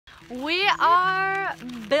We are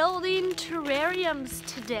building terrariums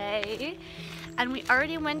today, and we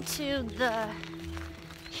already went to the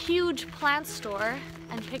huge plant store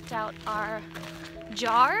and picked out our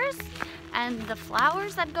jars and the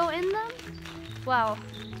flowers that go in them. Well,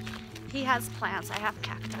 he has plants, I have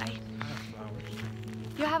cacti. I have flowers.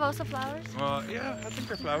 You have also flowers? Well, yeah, I think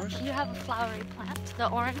they're flowers. You have a flowery plant, the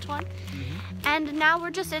orange one. And now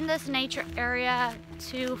we're just in this nature area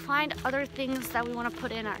to find other things that we want to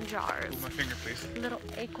put in our jars. Pull my finger, please. Little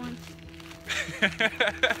acorns.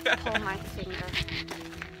 Pull my finger.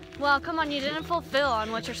 Well, come on, you didn't fulfill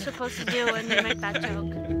on what you're supposed to do when you make that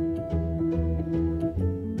joke.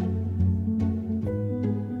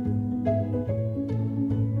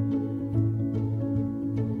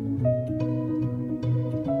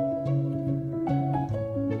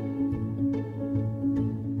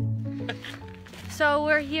 So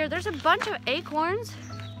we're here. There's a bunch of acorns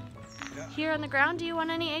here on the ground. Do you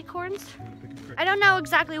want any acorns? I don't know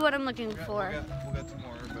exactly what I'm looking for. We'll get some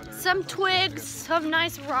more, but some twigs, some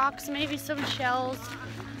nice rocks, maybe some shells.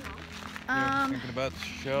 Thinking about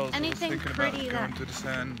shells. Anything pretty going to the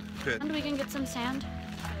sand pit. And we can get some sand.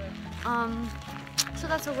 So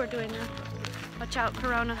that's what we're doing now. Watch out,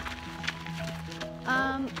 Corona.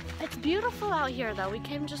 It's beautiful out here though. We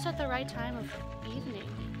came just at the right time of evening.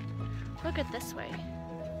 Look at this way.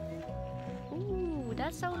 Ooh,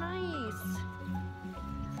 that's so nice.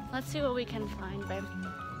 Let's see what we can find, babe. And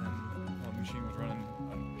while the machine was running,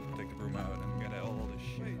 I'd take the broom out and get all this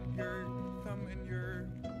shit. Wait, your thumb and your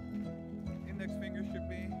index finger should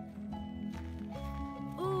be.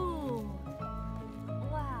 Ooh.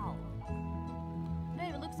 Wow.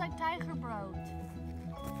 Babe, it looks like tiger brood.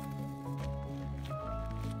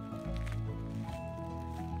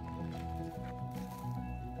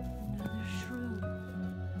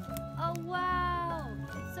 Oh wow!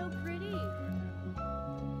 It's so pretty.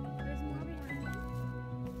 There's more behind you.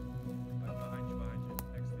 Behind you,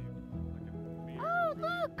 next to you. Oh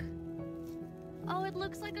look! Oh, it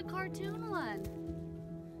looks like a cartoon one.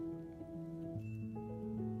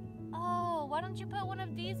 Oh, why don't you put one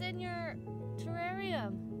of these in your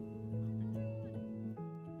terrarium?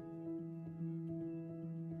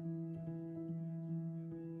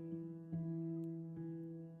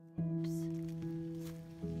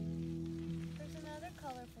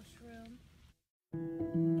 Colorful shroom.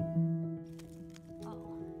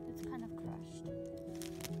 Oh, it's kind of crushed.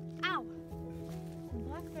 Ow! Some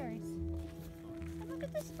blackberries. And look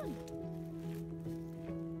at this one.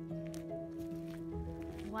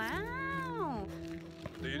 Wow!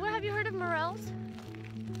 Well, have you heard of morels?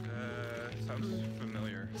 Sounds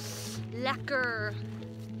familiar. Lekker.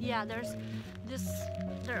 Yeah, there's this.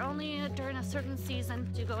 They're only during a certain season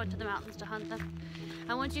you go into the mountains to hunt them.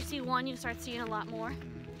 And once you see one, you start seeing a lot more.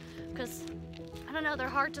 Because, I don't know, they're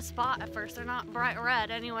hard to spot at first. They're not bright red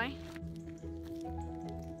anyway.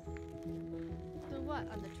 The what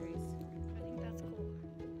on the trees? I think that's cool.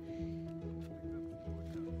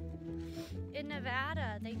 In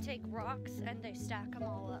Nevada, they take rocks and they stack them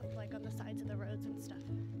all up, like on the sides of the roads and stuff.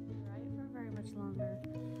 Right? For very much longer.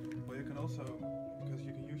 Well, you can also, because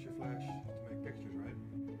you can use your flash to make pictures, right?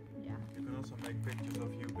 Yeah. You can also make pictures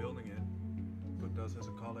of you building it. Put those as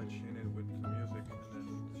a collage in it with the music and then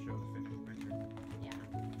show the finished picture. Yeah.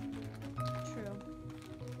 True.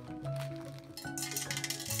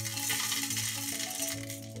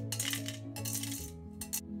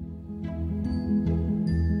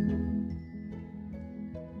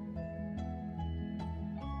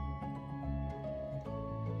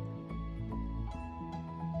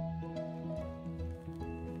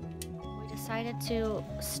 We decided to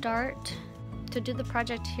start to do the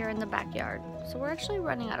project here in the backyard. So we're actually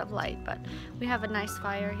running out of light, but we have a nice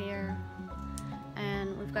fire here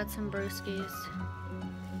and we've got some brewskis.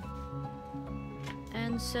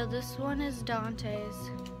 And so this one is Dante's.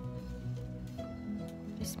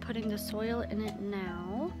 He's putting the soil in it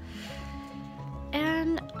now.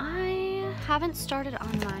 And I haven't started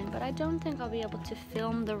on mine, but I don't think I'll be able to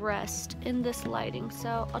film the rest in this lighting.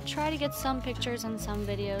 So I'll try to get some pictures and some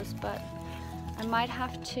videos, but I might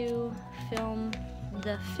have to film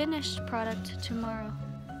the finished product tomorrow.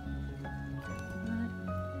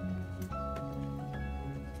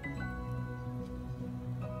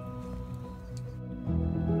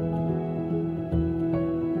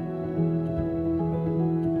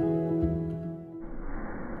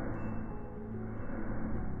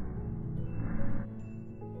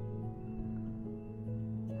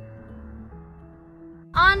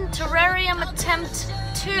 On terrarium attempt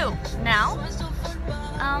 2 now.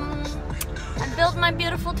 I built my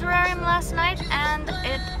beautiful terrarium last night and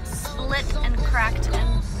it split and cracked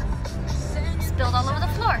and spilled all over the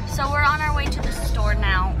floor. So we're on our way to the store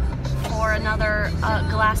now for another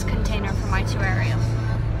glass container for my terrarium.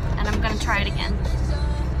 And I'm gonna try it again.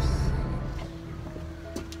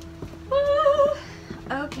 Woo!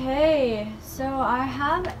 Okay, so I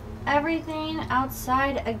have everything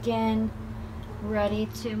outside again, ready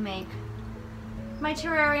to make my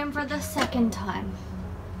terrarium for the second time.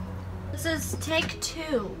 This is take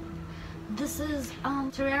 2. This is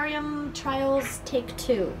Terrarium Trials Take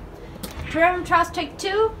 2. Terrarium Trials Take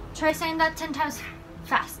 2. Try saying that 10 times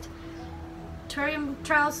fast. Terrarium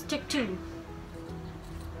Trials Take 2.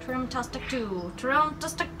 Terrarium Trials Take 2. Terrarium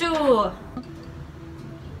Trials Take 2.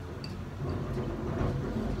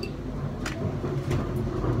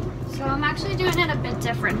 So I'm actually doing it a bit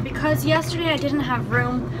different because yesterday I didn't have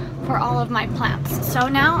room for all of my plants. So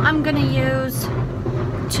now I'm gonna use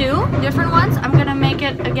 2 different ones. I'm gonna make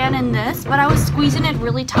it again in this, but I was squeezing it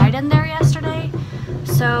really tight in there yesterday.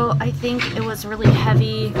 So I think it was really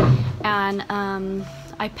heavy and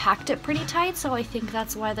I packed it pretty tight, so I think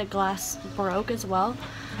that's why the glass broke as well.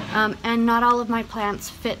 And not all of my plants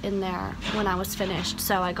fit in there when I was finished,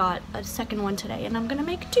 so I got a second one today and I'm gonna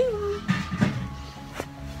make 2.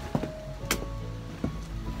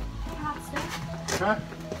 Huh?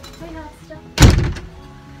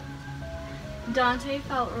 Dante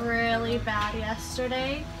felt really bad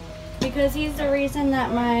yesterday because he's the reason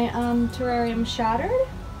that my terrarium shattered.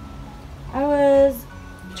 I was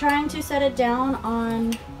trying to set it down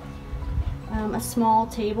on a small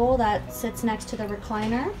table that sits next to the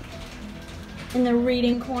recliner in the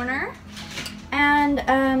reading corner, and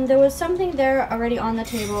there was something there already on the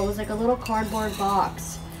table. It was like a little cardboard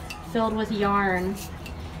box filled with yarn.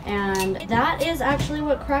 And that is actually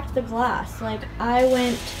what cracked the glass. Like, I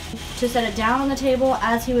went to set it down on the table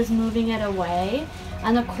as he was moving it away,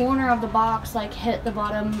 and the corner of the box like hit the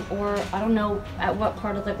bottom, or I don't know at what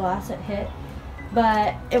part of the glass it hit,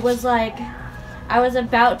 but it was like I was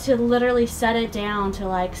about to literally set it down to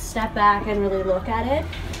like step back and really look at it,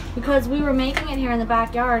 because we were making it here in the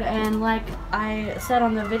backyard, and like I said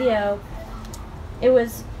on the video, it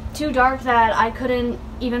was too dark that I couldn't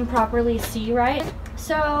even properly see right.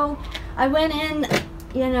 So I went in,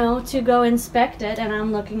 you know, to go inspect it, and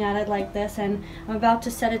I'm looking at it like this, and I'm about to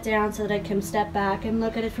set it down so that I can step back and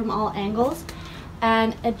look at it from all angles,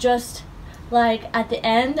 and it just, like, at the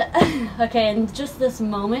end, okay, in just this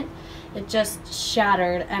moment, it just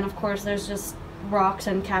shattered, and of course there's just rocks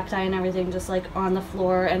and cacti and everything just like on the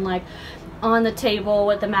floor and like on the table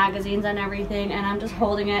with the magazines and everything, and I'm just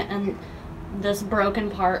holding it, and this broken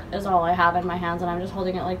part is all I have in my hands, and I'm just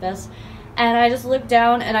holding it like this. And I just look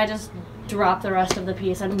down and I just drop the rest of the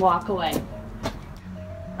piece and walk away.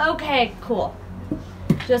 Okay, cool.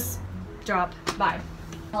 Just drop. Bye.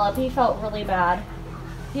 He felt really bad.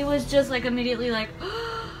 He was just like immediately like,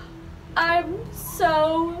 I'm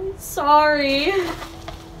so sorry.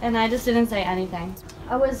 And I just didn't say anything.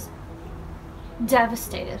 I was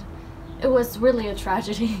devastated. It was really a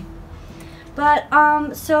tragedy. But,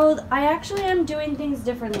 so I actually am doing things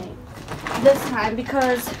differently this time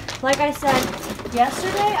because, like I said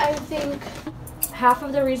yesterday, I think half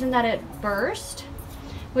of the reason that it burst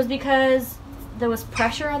was because there was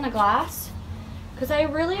pressure on the glass, because I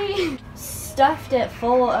really stuffed it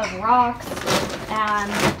full of rocks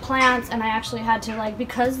and plants, and I actually had to, like,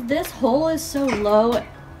 because this hole is so low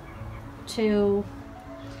to,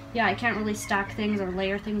 yeah, I can't really stack things or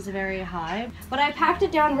layer things very high, but I packed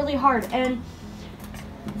it down really hard, and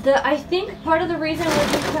I think part of the reason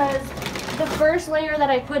was because the first layer that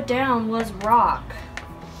I put down was rock,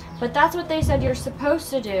 but that's what they said you're supposed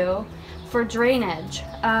to do for drainage.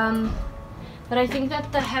 But I think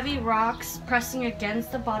that the heavy rocks pressing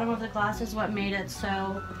against the bottom of the glass is what made it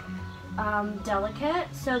so delicate.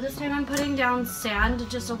 So this time I'm putting down sand,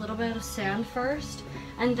 just a little bit of sand first,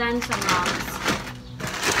 and then some rocks.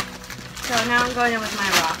 So now I'm going in with my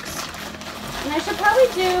rocks. And I should probably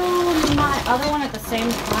do my other one at the same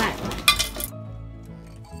time.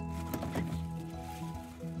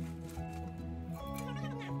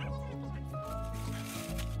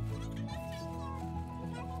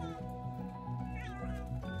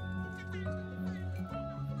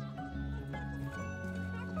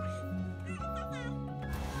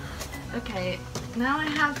 Okay, now I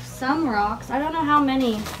have some rocks. I don't know how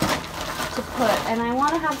many to put, and I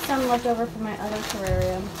want to have some left over for my other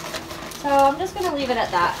terrarium. So I'm just going to leave it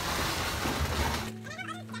at that.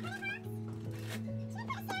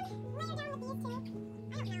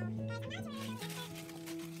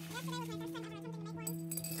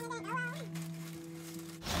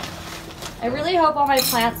 I really hope all my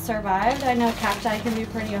plants survived. I know cacti can be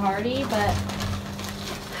pretty hardy, but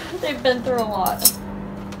they've been through a lot.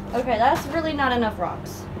 Okay, that's really not enough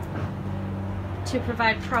rocks to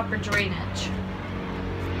provide proper drainage.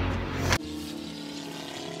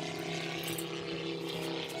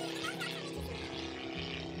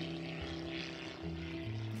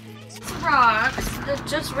 Rocks,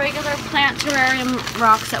 just regular plant terrarium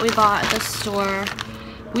rocks that we bought at the store.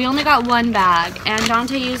 We only got one bag, and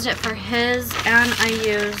Dante used it for his, and I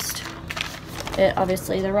used it,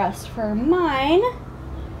 obviously, the rest for mine.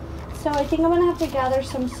 So I think I'm gonna have to gather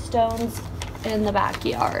some stones in the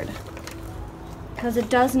backyard because it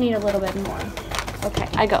does need a little bit more. Okay,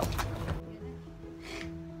 I go.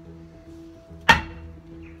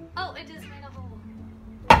 Oh, it just made a hole.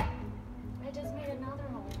 It just made another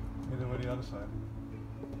hole. Either way, the other side.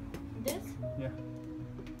 This? Yeah.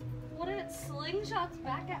 What if it slingshots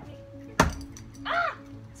back at me? Ah!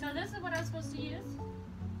 So this is what I was supposed to use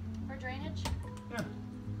for drainage? Yeah.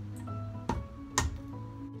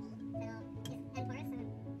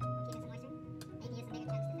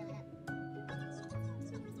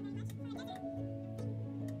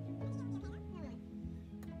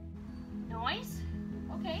 Noise?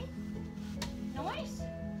 Okay. Noise?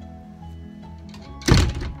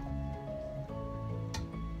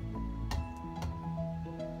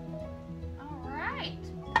 Alright.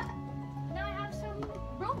 Now I have some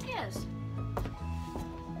brocas.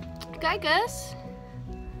 I guess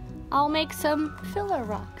I'll make some filler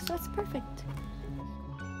rocks. That's perfect.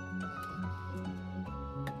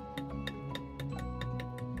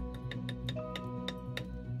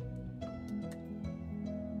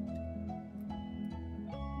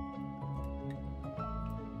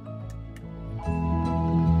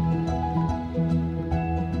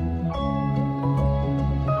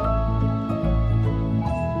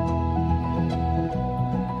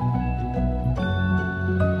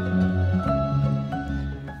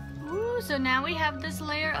 So now we have this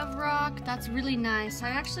layer of rock. That's really nice. I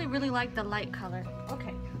actually really like the light color.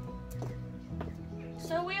 Okay.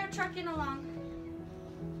 So we are trucking along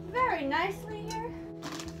very nicely here.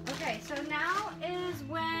 Okay, so now is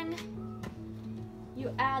when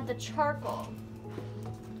you add the charcoal.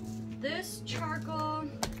 This charcoal,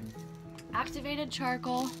 activated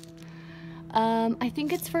charcoal, I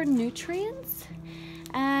think it's for nutrients,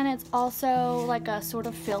 and it's also like a sort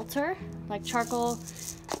of filter, like charcoal.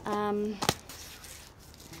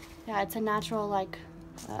 Yeah, it's a natural like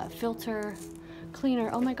filter cleaner.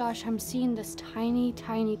 Oh my gosh, I'm seeing this tiny,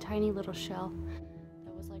 tiny, tiny little shell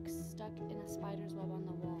that was like stuck in a spider's web on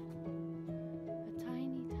the wall. A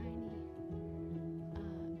tiny, tiny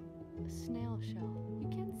snail shell. You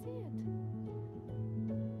can't see it.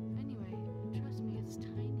 Anyway, trust me, it's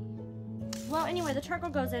tiny. Well, anyway, the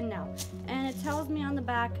charcoal goes in now, and it tells me on the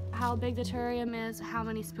back how big the terrarium is, how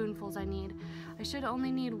many spoonfuls I need. I should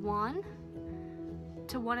only need 1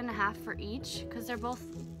 to 1.5 for each, because they're both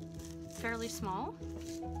fairly small.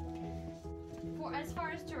 For as far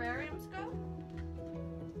as terrariums go,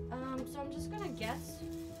 so I'm just gonna guess.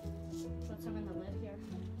 Put some in the lid here.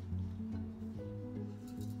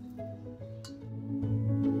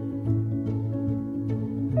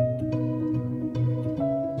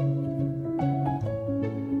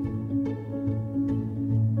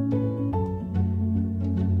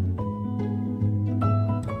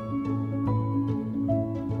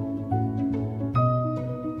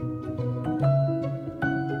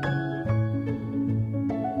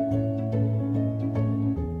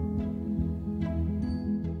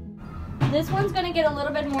 This one's gonna get a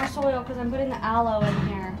little bit more soil because I'm putting the aloe in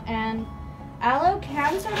here, and aloe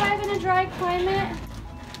can survive in a dry climate.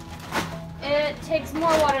 It takes more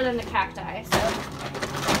water than the cacti, so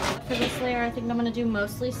for this layer I think I'm gonna do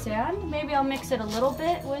mostly sand. Maybe I'll mix it a little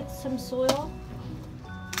bit with some soil.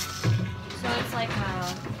 So it's like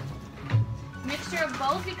a mixture of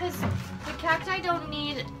both, because the cacti don't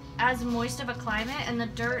need as moist of a climate, and the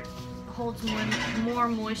dirt holds more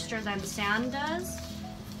moisture than sand does.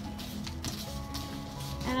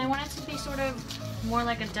 And I want it to be sort of more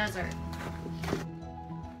like a desert.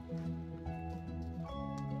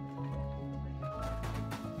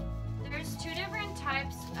 There's 2 different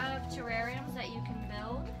types of terrariums that you can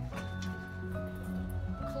build.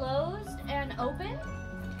 Closed and open.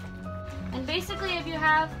 And basically if you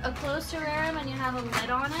have a closed terrarium and you have a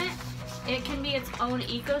lid on it, it can be its own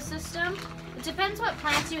ecosystem. It depends what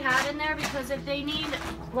plants you have in there, because if they need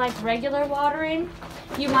like regular watering,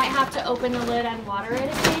 you might have to open the lid and water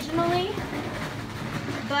it occasionally.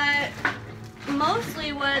 But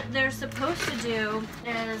mostly what they're supposed to do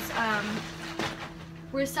is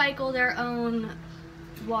recycle their own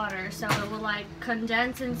water. So it will like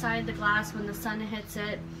condense inside the glass when the sun hits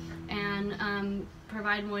it, and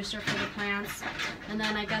provide moisture for the plants, and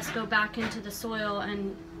then I guess go back into the soil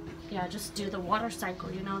and yeah, just do the water cycle,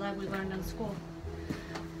 you know, that we learned in school.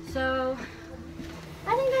 So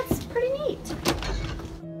I think that's pretty neat.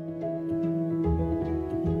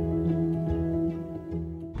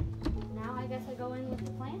 Now I guess I go in with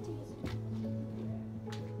the planties.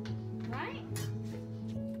 Right?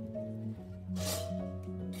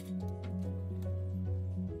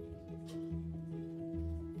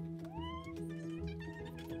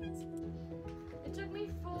 It took me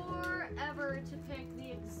forever to pick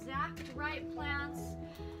the exact right plants,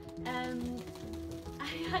 and I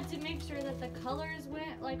had to make sure that the colors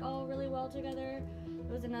went like all really well together.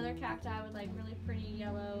 It was another cacti with like really pretty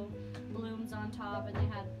yellow blooms on top, and they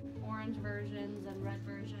had orange versions and red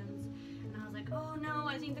versions. And I was like, oh no,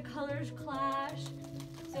 I think the colors clash.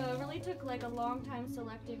 So it really took like a long time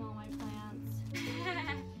selecting all my plants.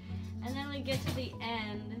 And then we get to the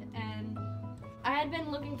end, and I had been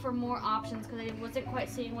looking for more options because I wasn't quite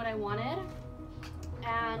seeing what I wanted.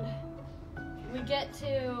 And we get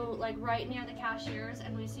to like right near the cashiers,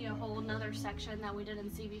 and we see a whole nother section that we didn't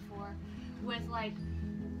see before with like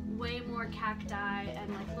way more cacti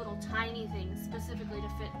and like little tiny things specifically to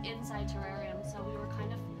fit inside terrariums. So we were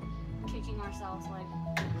kind of kicking ourselves like,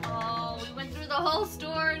 oh, we went through the whole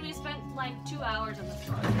store and we spent like 2 hours in the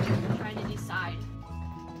store trying to decide.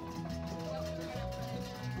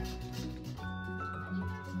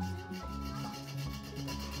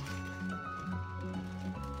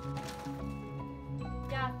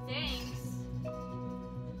 Yeah, thanks.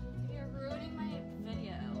 You're ruining my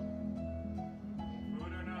video.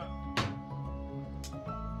 Food or not?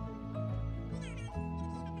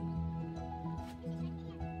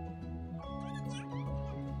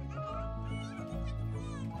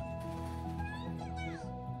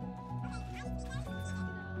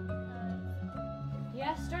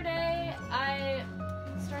 Yesterday, I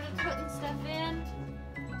started putting stuff in.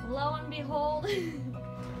 Lo and behold,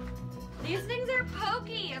 these things are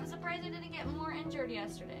pokey. I'm surprised I didn't get more injured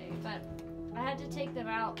yesterday, but I had to take them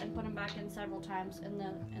out and put them back in several times in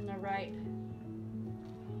the right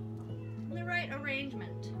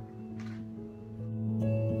arrangement.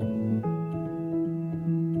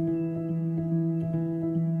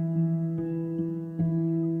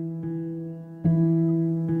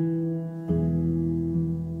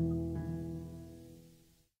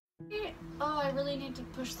 Oh, I really need to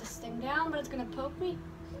push this thing down, but it's gonna poke me.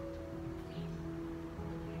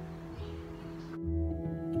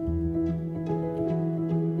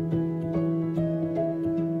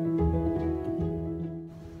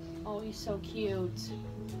 Oh, he's so cute.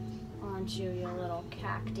 Aren't you, you little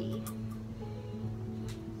cacti?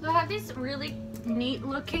 So I have these really neat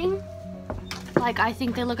looking, like I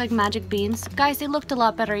think they look like magic beans. Guys, they looked a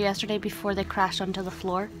lot better yesterday before they crashed onto the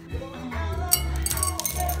floor.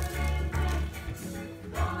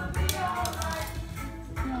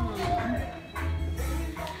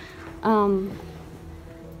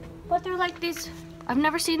 But they're like these, I've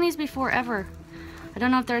never seen these before ever. I don't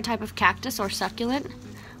know if they're a type of cactus or succulent,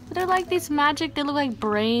 but they're like these magic, they look like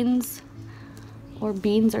brains or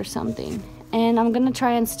beans or something. And I'm gonna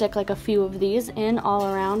try and stick like a few of these in all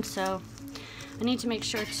around, so I need to make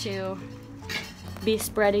sure to be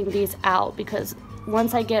spreading these out because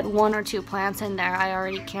once I get 1 or 2 plants in there, I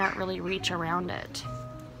already can't really reach around it.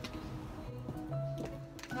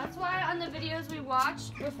 That's why on the videos we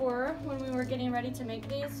watched before when we were getting ready to make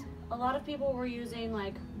these, a lot of people were using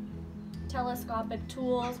like telescopic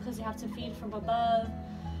tools because you have to feed from above,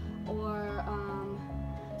 or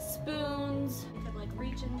spoons. You could like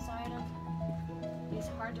reach inside of these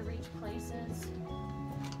hard to reach places.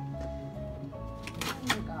 Oh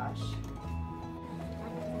my gosh.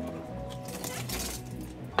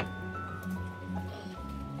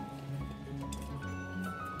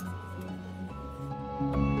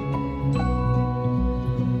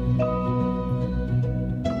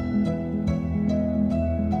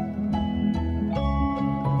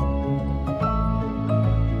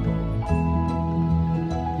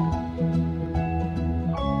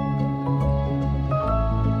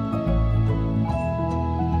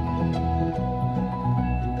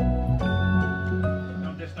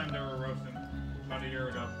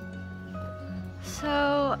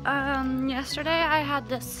 So yesterday I had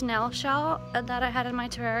this snail shell that I had in my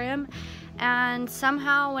terrarium, and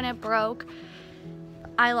somehow when it broke,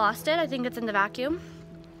 I lost it. I think it's in the vacuum.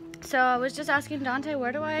 So I was just asking Dante,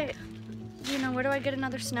 where do I get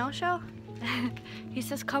another snail shell? He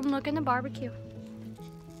says, come look in the barbecue.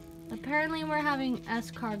 Apparently we're having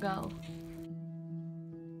escargot.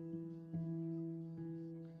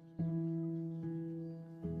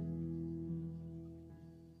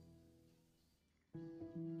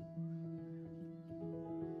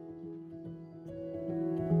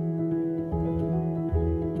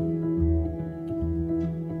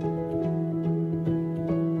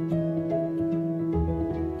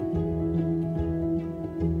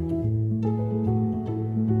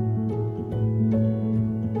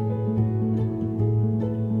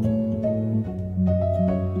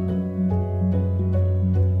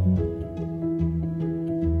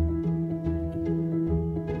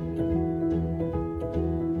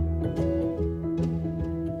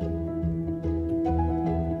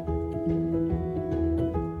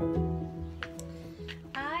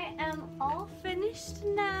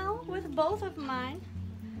 both of mine.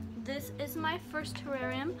 This is my first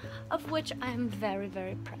terrarium, of which I am very,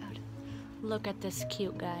 very proud. Look at this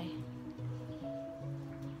cute guy.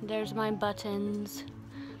 There's my buttons,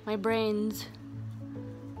 my brains.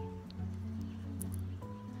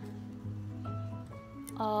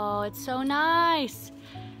 Oh, it's so nice.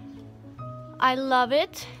 I love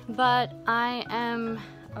it, but I am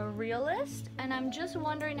a realist and I'm just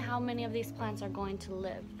wondering how many of these plants are going to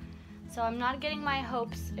live. So I'm not getting my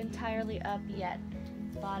hopes entirely up yet,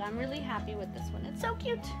 but I'm really happy with this one. It's so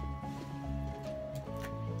cute.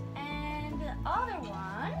 And the other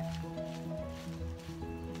one,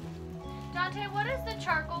 Dante, what is the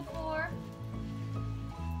charcoal for?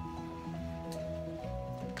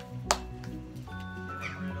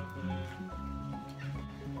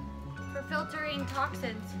 For filtering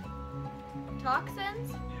toxins.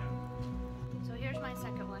 Toxins? Yeah. So here's my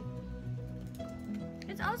second one.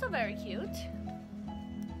 It's also very cute.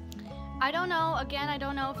 I don't know, again, I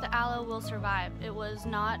don't know if the aloe will survive. It was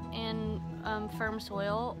not in firm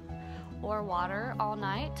soil or water all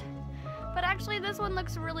night. But actually this one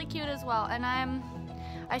looks really cute as well. And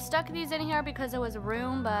I stuck these in here because it was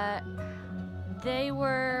room, but they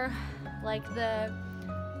were like the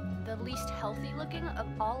least healthy looking of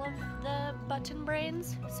all of the button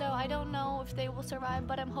brains. So I don't know if they will survive,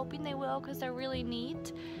 but I'm hoping they will because they're really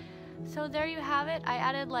neat. So there you have it. I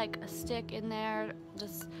added like a stick in there,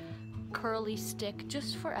 this curly stick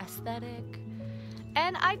just for aesthetic.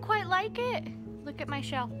 And I quite like it. Look at my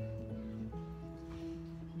shell.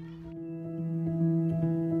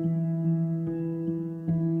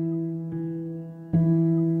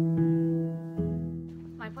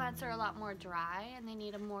 Are a lot more dry and they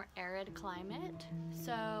need a more arid climate,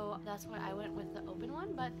 so that's why I went with the open one.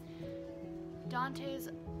 But Dante's,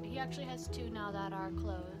 he actually has two now that are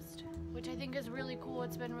closed, which I think is really cool.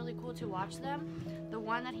 It's been really cool to watch them. The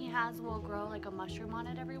one that he has will grow like a mushroom on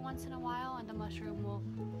it every once in a while, and the mushroom will,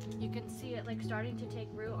 you can see it like starting to take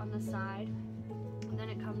root on the side, and then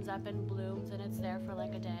it comes up and blooms and it's there for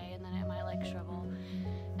like a day, and then it might like shrivel,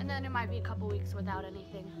 and then it might be a couple weeks without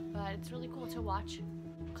anything. But it's really cool to watch.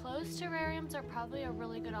 Closed terrariums are probably a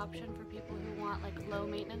really good option for people who want like low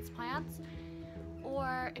maintenance plants,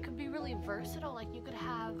 or it could be really versatile. Like you could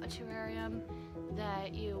have a terrarium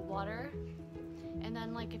that you water, and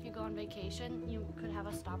then like if you go on vacation you could have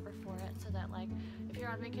a stopper for it, so that like if you're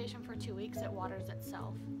on vacation for 2 weeks it waters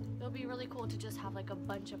itself. It'll be really cool to just have like a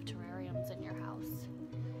bunch of terrariums in your house.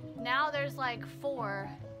 Now there's like 4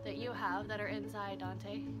 that you have that are inside,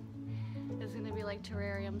 Dante. There's gonna be like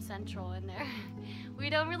terrarium central in there. We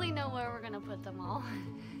don't really know where we're gonna put them all.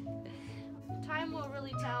 Time will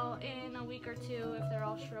really tell in a week or 2 if they're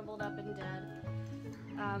all shriveled up and dead.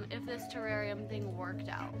 If this terrarium thing worked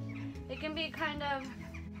out. It can be kind of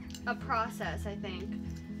a process, I think,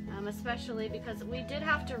 especially because we did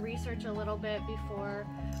have to research a little bit before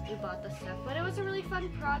we bought the stuff. But it was a really fun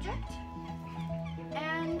project.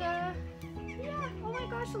 And yeah, oh my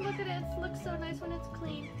gosh, look at it. It looks so nice when it's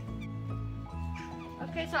clean.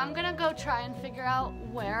 Okay, so I'm gonna go try and figure out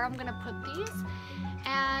where I'm gonna put these,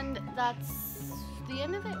 and that's the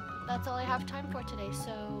end of it. That's all I have time for today,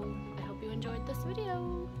 so I hope you enjoyed this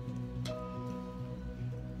video.